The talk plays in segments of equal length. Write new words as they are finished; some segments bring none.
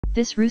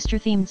This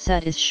rooster-themed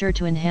set is sure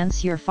to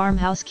enhance your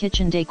farmhouse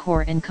kitchen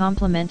decor and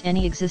complement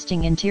any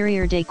existing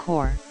interior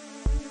decor.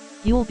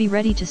 You will be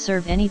ready to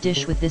serve any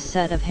dish with this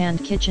set of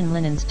hand kitchen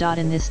linens.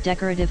 In this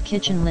decorative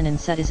kitchen linen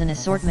set is an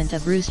assortment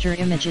of rooster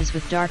images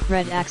with dark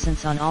red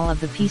accents on all of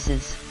the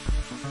pieces.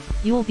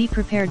 You will be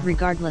prepared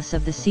regardless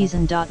of the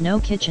season. No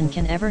kitchen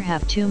can ever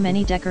have too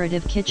many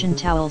decorative kitchen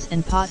towels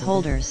and pot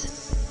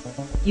holders.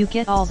 You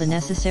get all the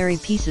necessary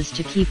pieces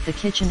to keep the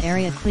kitchen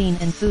area clean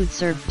and food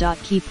served.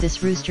 Keep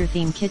this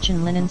rooster-themed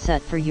kitchen linen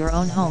set for your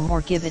own home or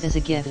give it as a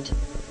gift.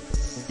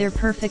 They're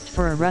perfect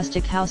for a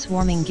rustic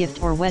housewarming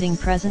gift or wedding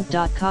present.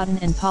 Cotton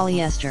and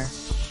polyester.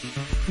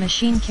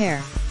 Machine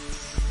care.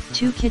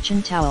 2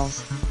 kitchen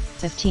towels,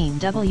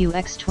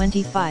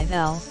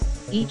 15W×25L,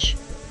 each,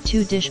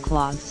 2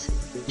 dishcloths,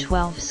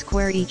 12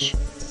 square each,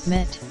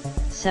 Mitt,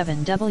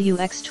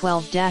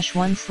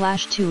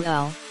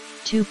 7W×12-1/2L,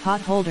 2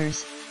 pot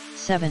holders,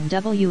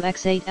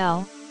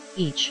 7W×8L,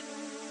 each.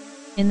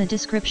 In the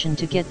description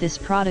to get this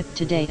product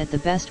today at the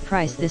best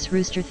price. This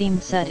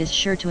rooster-themed set is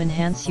sure to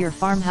enhance your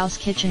farmhouse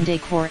kitchen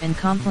decor and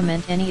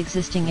complement any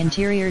existing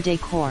interior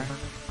decor.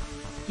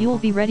 You will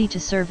be ready to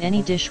serve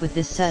any dish with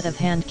this set of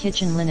hand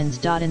kitchen linens.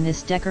 In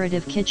this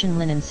decorative kitchen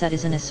linen set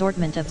is an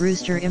assortment of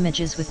rooster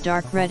images with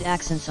dark red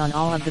accents on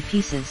all of the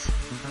pieces.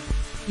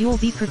 You will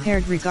be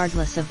prepared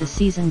regardless of the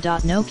season.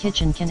 No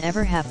kitchen can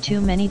ever have too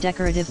many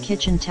decorative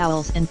kitchen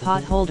towels and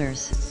pot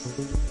holders.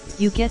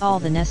 You get all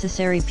the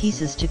necessary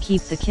pieces to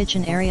keep the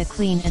kitchen area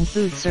clean and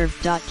food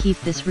served. Keep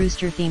this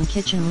rooster-themed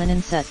kitchen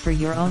linen set for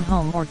your own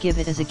home or give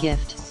it as a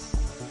gift.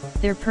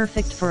 They're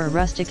perfect for a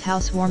rustic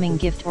housewarming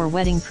gift or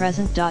wedding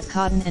present.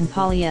 Cotton and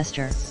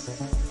polyester.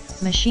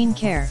 Machine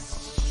care.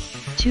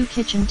 2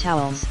 kitchen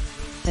towels,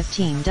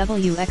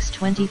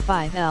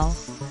 15W×25L,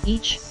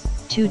 each,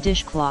 2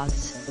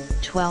 dishcloths,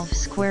 12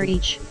 square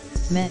each,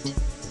 Mitt,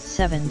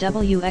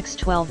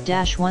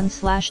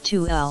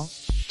 7W×12-1/2L,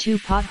 2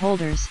 pot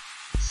holders,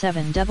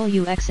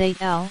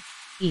 7W×8L,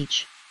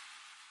 each.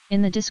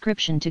 In the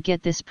description to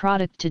get this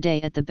product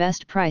today at the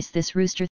best price. This rooster